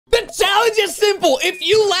challenge is simple. If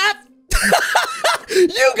you laugh,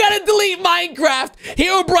 you gotta delete Minecraft.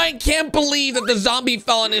 Herobrine can't believe that the zombie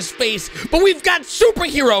fell on his face, but we've got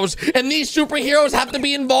superheroes, and these superheroes have to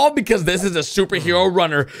be involved because this is a superhero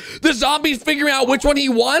runner. The zombie's figuring out which one he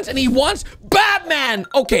wants, and he wants Batman.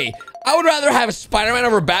 Okay, I would rather have Spider-Man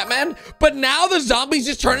over Batman, but now the zombies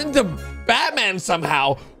just turn into Batman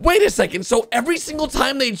somehow. Wait a second, so every single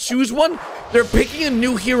time they choose one, they're picking a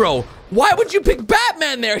new hero. Why would you pick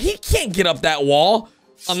Batman there? He can't get up that wall.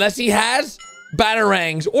 Unless he has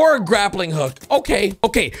batarangs or a grappling hook. Okay,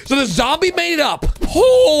 so the zombie made it up.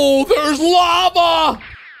 Oh, there's lava.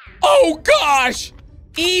 Oh, gosh.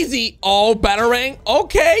 Easy. Oh, batarang.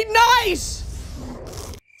 Okay,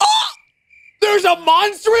 nice. Oh, there's a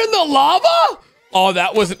monster in the lava? Oh,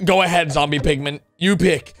 that wasn't. Go ahead, zombie pigman. You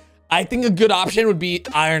pick. I think a good option would be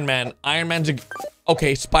Iron Man. Iron Man's a...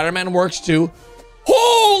 Okay, Spider-Man works too.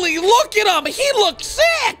 Holy, look at him. He looks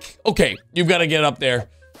sick. Okay, you've got to get up there.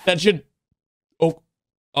 That should...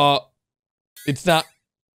 Oh, it's not...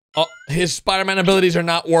 his Spider-Man abilities are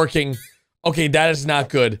not working. Okay, that is not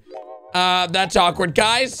good. That's awkward.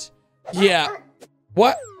 Guys? Yeah.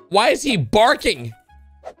 What? Why is he barking?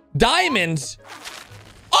 Diamonds?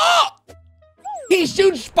 Oh! He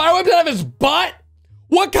shoots spiderwebs out of his butt?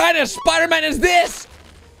 What kind of Spider-Man is this?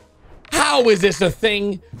 How is this a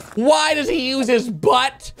thing? Why does he use his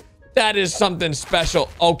butt? That is something special.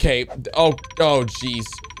 Okay. Oh, jeez.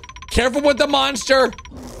 Careful with the monster.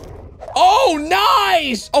 Oh,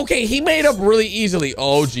 nice. Okay, he made up really easily.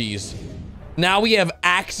 Oh, jeez. Now we have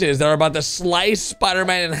axes that are about to slice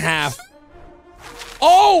Spider-Man in half.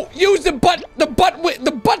 Oh, use the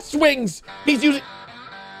butt swings. He's using...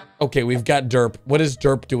 Okay, we've got Derp. What is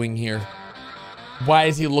Derp doing here? Why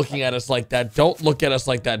is he looking at us like that? Don't look at us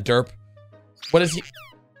like that, Derp. What is he?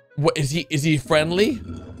 What is he? Is he friendly?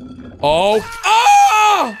 Oh!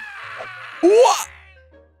 Oh! What?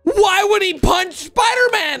 Why would he punch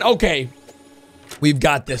Spider-Man? Okay, we've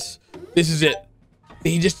got this. This is it.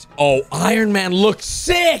 He just... Oh, Iron Man looks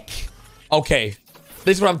sick. Okay,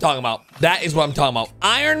 this is what I'm talking about. That is what I'm talking about.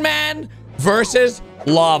 Iron Man versus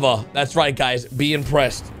lava. That's right, guys. Be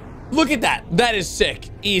impressed. Look at that. That is sick.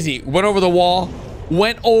 Easy. Went over the wall.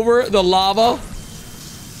 Went over the lava.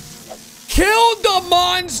 Killed the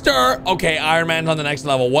monster. Okay, Iron Man's on the next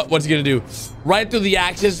level. What's he gonna do? Right through the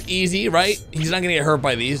axes. Easy, right? He's not gonna get hurt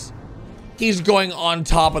by these. He's going on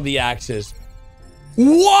top of the axes.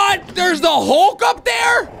 What? There's the Hulk up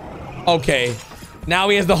there? Okay. Now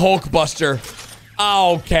he has the Hulk Buster.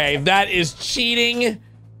 Okay, that is cheating.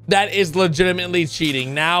 That is legitimately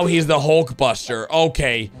cheating. Now he's the Hulk Buster.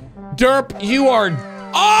 Okay. Derp, you are...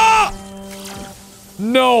 Ah!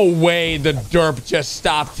 No way the Derp just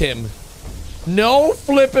stopped him. No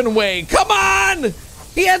flipping way. Come on!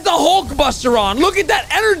 He has the Hulk Buster on. Look at that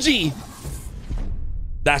energy.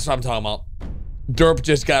 That's what I'm talking about. Derp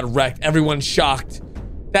just got wrecked. Everyone's shocked.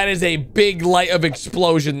 That is a big light of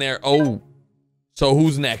explosion there. Oh. So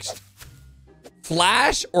who's next?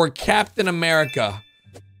 Flash or Captain America?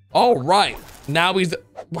 All right. Now he's...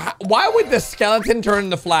 Why would the skeleton turn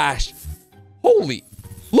into Flash? Holy...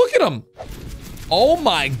 Look at him. Oh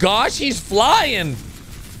my gosh, he's flying.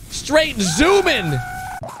 Straight zooming.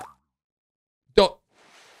 Don't...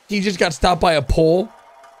 He just got stopped by a pole.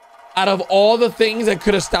 Out of all the things that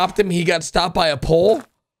could have stopped him, he got stopped by a pole?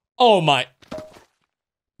 Oh my...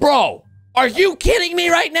 Bro, are you kidding me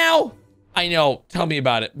right now? I know. Tell me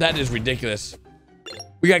about it. That is ridiculous.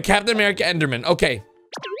 We got Captain America Enderman. Okay.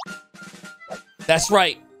 That's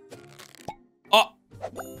right. Oh.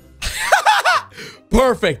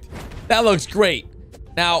 Perfect. That looks great.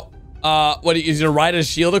 Now, what is he gonna ride a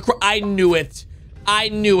shield across? I knew it. I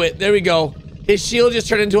knew it. There we go. His shield just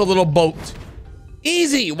turned into a little boat.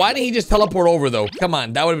 Easy. Why didn't he just teleport over though? Come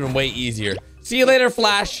on, that would have been way easier. See you later,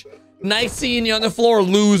 Flash. Nice seeing you on the floor,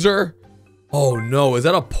 loser. Oh no, is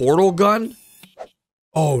that a portal gun?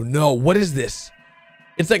 Oh no, what is this?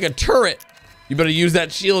 It's like a turret. You better use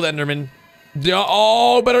that shield, Enderman.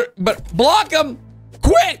 Oh, but block him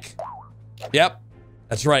quick. Yep,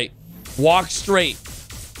 that's right. Walk straight.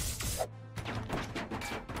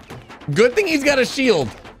 Good thing he's got a shield,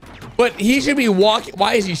 but he should be walking.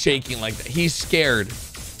 Why is he shaking like that? He's scared.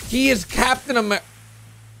 He is Captain America.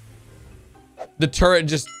 The turret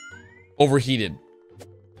just overheated.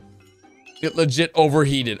 It legit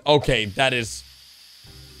overheated. Okay, that is...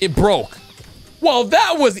 It broke. Well,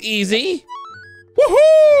 that was easy.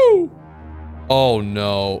 Woohoo! Oh,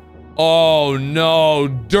 no. Oh, no.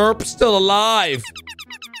 Derp's still alive.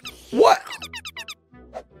 What?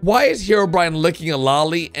 Why is Herobrine licking a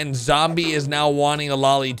lolly and Zombie is now wanting a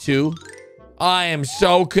lolly too? I am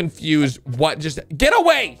so confused. What just... Get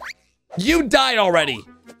away! You died already.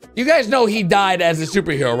 You guys know he died as a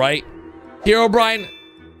superhero, right? Herobrine,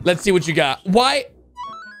 let's see what you got. Why?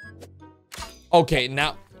 Okay,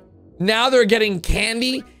 now they're getting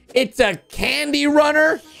candy. It's a candy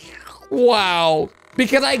runner. Wow.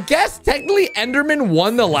 Because I guess technically Enderman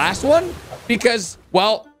won the last one because,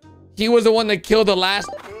 well, he was the one that killed the last.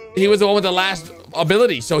 He was the one with the last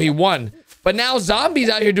ability, so he won. But now Zombies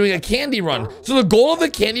out here doing a candy run. So the goal of the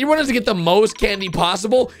candy run is to get the most candy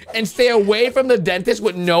possible and stay away from the dentist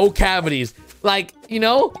with no cavities. Like, you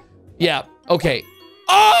know? Yeah, okay.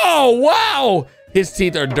 Oh, wow! His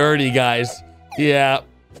teeth are dirty, guys. Yeah.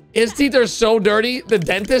 His teeth are so dirty, the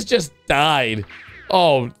dentist just died.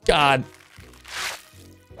 Oh, God.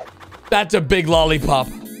 That's a big lollipop.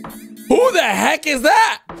 Who the heck is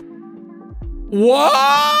that?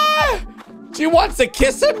 What? She wants to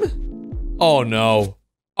kiss him? Oh, no.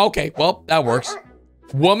 Okay, well, that works.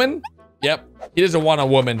 Woman? Yep. He doesn't want a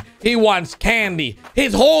woman. He wants candy.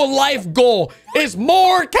 His whole life goal is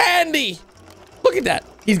more candy. Look at that.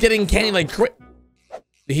 He's getting candy like crazy.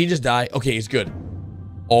 Did he just die? Okay, he's good.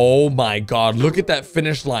 Oh, my God. Look at that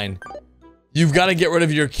finish line. You've got to get rid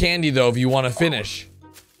of your candy, though, if you want to finish.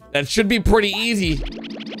 That should be pretty easy.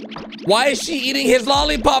 Why is she eating his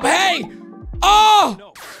lollipop? Hey!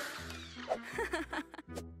 Oh!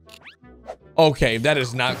 Okay, that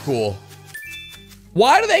is not cool.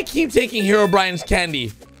 Why do they keep taking Herobrine's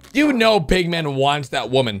candy? You know Pigman wants that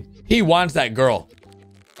woman. He wants that girl.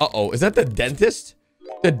 Uh-oh, is that the dentist?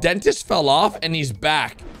 The dentist fell off and he's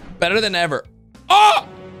back. Better than ever. Oh!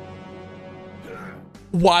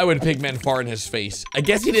 Why would Pigman fart in his face? I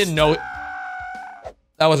guess he didn't know.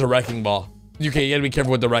 That was a wrecking ball. Okay, you gotta be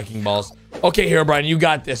careful with the wrecking balls. Okay, Herobrine, you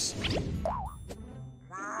got this.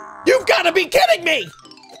 You've gotta be kidding me!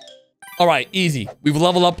 All right, easy. We've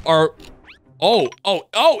leveled up our...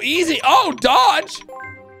 Oh, easy. Oh, dodge.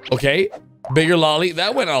 Okay, bigger lolly.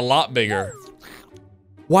 That went a lot bigger.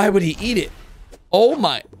 Why would he eat it? Oh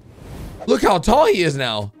my. Look how tall he is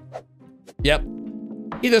now. Yep.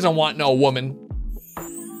 He doesn't want no woman.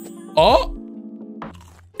 Oh.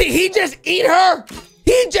 Did he just eat her?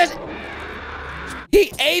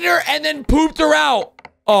 He ate her and then pooped her out.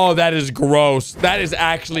 Oh, that is gross. That is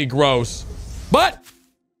actually gross. But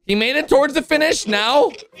he made it towards the finish.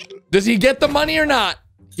 Now, does he get the money or not?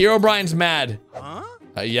 Herobrine's mad.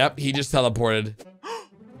 Yep, he just teleported.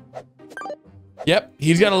 Yep,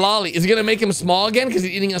 he's got a lolly. Is it gonna make him small again because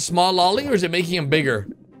he's eating a small lolly, or is it making him bigger?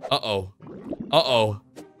 Uh-oh. Uh-oh.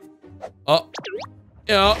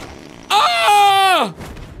 Yeah. Ah!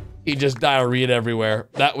 He just diarrheaed everywhere.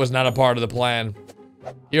 That was not a part of the plan.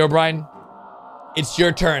 Herobrine, it's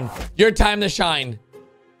your turn. Your time to shine.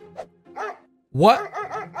 What?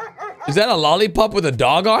 Is that a lollipop with a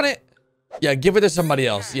dog on it? Yeah, give it to somebody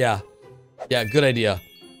else. Yeah. Yeah, good idea.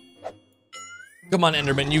 Come on,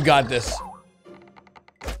 Enderman, you got this.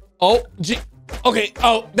 Oh, gee. Okay,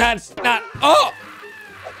 oh, that's not... Oh!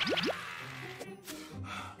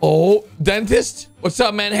 Oh, dentist? What's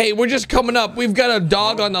up, man? Hey, we're just coming up. We've got a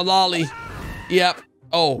dog on the lolly. Yep.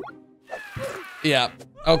 Oh. Yeah.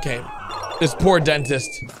 Okay. This poor dentist.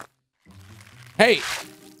 Hey.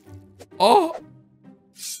 Oh.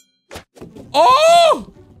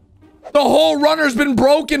 Oh! The whole runner's been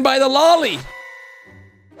broken by the lolly.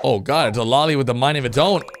 Oh, God. It's a lolly with a mind of its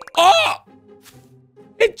own. Oh!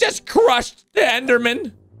 It just crushed the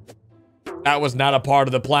Enderman. That was not a part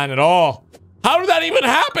of the plan at all. How did that even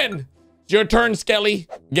happen? It's your turn, Skelly.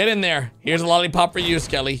 Get in there. Here's a lollipop for you,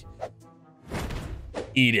 Skelly.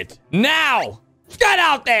 Eat it. Now! Get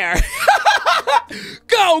out there!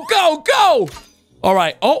 Go, go, go! All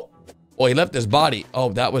right. Oh. Oh, he left his body.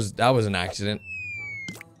 Oh, that was an accident.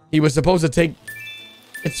 He was supposed to take...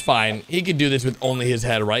 It's fine. He could do this with only his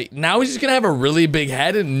head, right? Now he's just gonna have a really big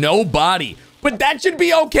head and no body. But that should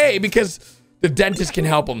be okay because the dentist can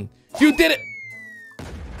help him. You did it.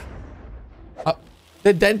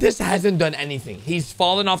 The dentist hasn't done anything. He's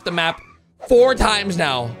fallen off the map 4 times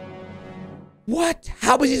now. What?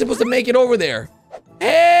 How was he supposed to make it over there?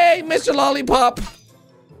 Hey, Mr. Lollipop.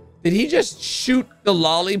 Did he just shoot the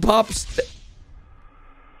lollipops?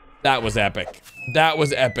 That was epic. That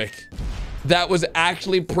was epic. That was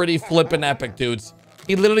actually pretty flippin' epic, dudes.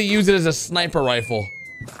 He literally used it as a sniper rifle.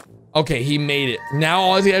 Okay, he made it. Now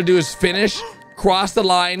all he gotta do is finish, cross the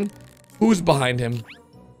line. Who's behind him?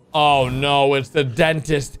 Oh no, it's the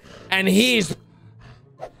dentist. And he's...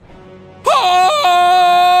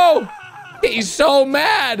 Oh! He's so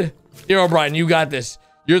mad. Herobrine, you got this.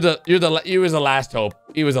 He was the last hope.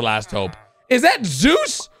 He was the last hope. Is that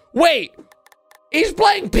Zeus? Wait, he's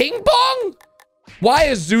playing ping pong? Why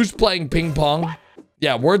is Zeus playing ping pong?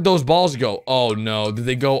 Yeah, where'd those balls go? Oh, no. Did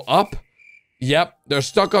they go up? Yep, they're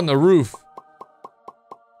stuck on the roof.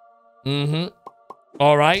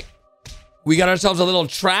 All right. We got ourselves a little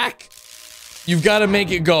track. You've got to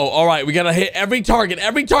make it go. All right, we got to hit every target.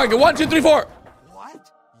 Every target. 1, 2, 3, 4.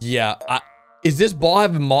 What? Yeah. Is this ball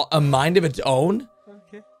have a mind of its own?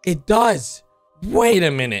 Okay. It does. Wait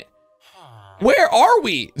a minute. Where are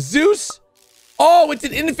we? Zeus? Oh, it's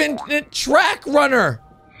an infinite track runner.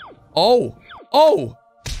 Oh. Oh.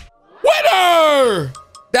 Winner!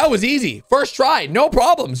 That was easy. First try. No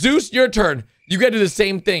problem. Zeus, your turn. You got to do the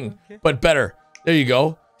same thing, but better. There you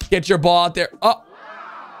go. Get your ball out there. Oh.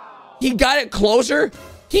 He got it closer.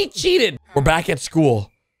 He cheated. We're back at school.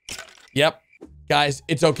 Yep. Guys,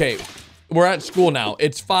 it's okay. We're at school now.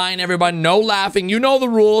 It's fine, everybody. No laughing. You know the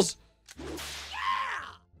rules.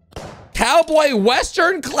 Cowboy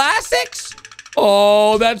Western Classics?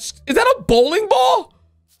 Oh, is that a bowling ball?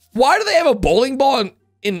 Why do they have a bowling ball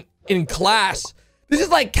in class? This is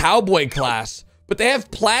like cowboy class, but they have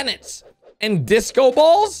planets and disco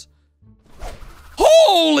balls?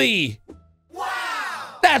 Holy!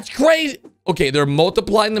 Wow! That's crazy. Okay, they're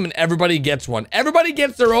multiplying them and everybody gets one. Everybody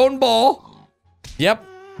gets their own ball. Yep.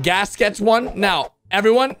 Gas gets one. Now,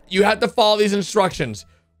 everyone, you have to follow these instructions.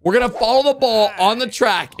 We're going to follow the ball on the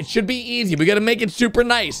track. It should be easy. We got to make it super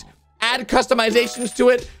nice. Add customizations to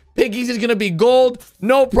it. Piggy's is going to be gold.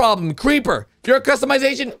 No problem. Creeper, your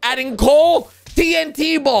customization, adding coal,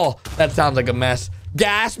 TNT ball. That sounds like a mess.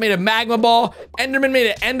 Gas made a magma ball. Enderman made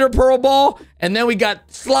an ender pearl ball. And then we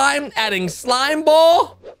got slime, adding slime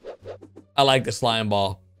ball. I like the slime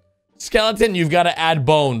ball. Skeleton, you've got to add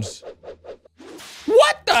bones.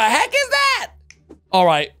 What the heck is that? All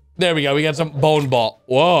right, there we go. We got some bone ball.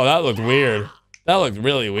 Whoa, that looked weird. That looked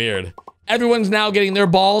really weird. Everyone's now getting their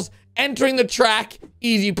balls, entering the track,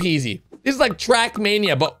 easy peasy. This is like Track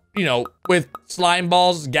Mania, but, you know, with slime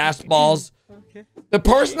balls, gas balls. The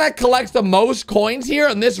person that collects the most coins here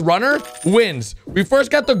on this runner wins. We first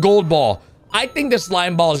got the gold ball. I think the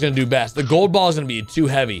slime ball is going to do best. The gold ball is going to be too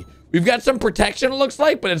heavy. We've got some protection, it looks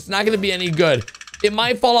like, but it's not going to be any good. It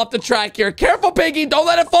might fall off the track here. Careful, Piggy. Don't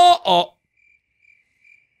let it fall. Oh.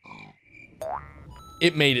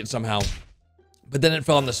 It made it somehow. But then it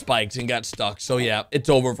fell on the spikes and got stuck. So, yeah, it's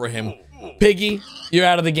over for him. Piggy, you're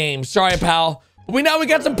out of the game. Sorry, pal. But we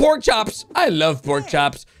got some pork chops. I love pork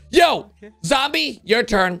chops. Yo, zombie, your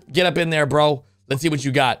turn. Get up in there, bro. Let's see what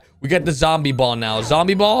you got. We got the zombie ball now.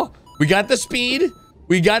 Zombie ball. We got the speed.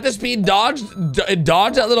 We got the speed. Dodge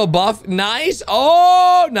that little buff. Nice.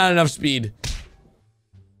 Oh, not enough speed.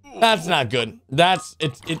 That's not good.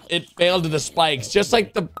 It failed to the spikes. Just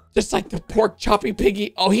like the pork choppy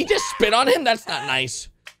Piggy. Oh, he just spit on him? That's not nice.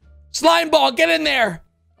 Slime ball, get in there.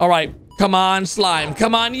 All right. Come on, slime.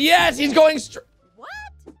 Come on. Yes, he's going straight.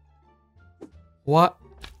 What?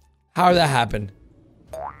 How did that happen?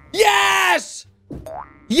 Yes!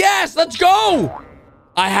 Yes, let's go!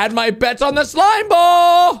 I had my bets on the slime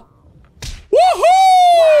ball!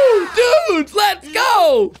 Woohoo! Dudes, let's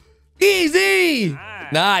go! Easy!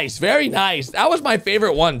 Nice, very nice. That was my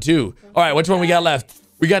favorite one, too. All right, which one we got left?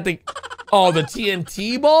 We got the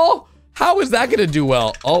TNT ball? How is that gonna do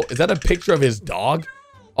well? Oh, is that a picture of his dog?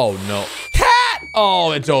 Oh, no. Cat!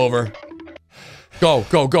 Oh, it's over. Go,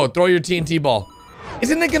 go, go. Throw your TNT ball.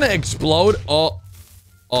 Isn't it gonna explode? Oh,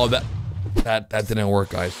 that didn't work,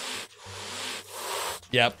 guys.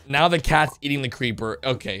 Yep. Now the cat's eating the creeper.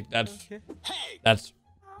 Okay, that's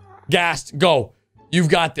gassed. Go. You've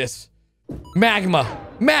got this. Magma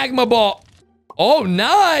ball. Oh,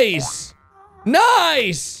 nice.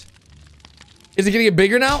 Nice. Is it gonna get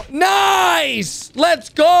bigger now? Nice. Let's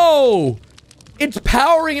go. It's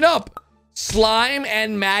powering it up. Slime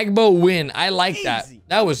and magma win. I like that.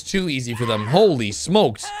 That was too easy for them. Holy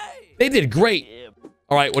smokes. They did great.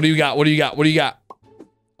 All right, what do you got? What do you got? What do you got?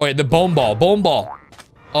 Oh, yeah, the bone ball. Bone ball.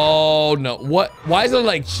 Oh, no. What? Why is it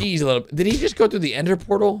like cheese a little? Did he just go through the ender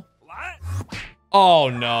portal? Oh,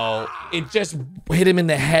 no. It just hit him in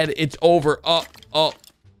the head. It's over. Oh.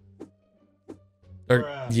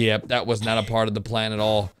 Yeah, that was not a part of the plan at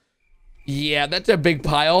all. Yeah, that's a big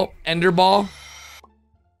pile. Ender ball.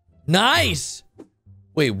 Nice.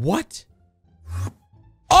 Wait, what?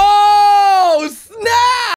 Oh, snap!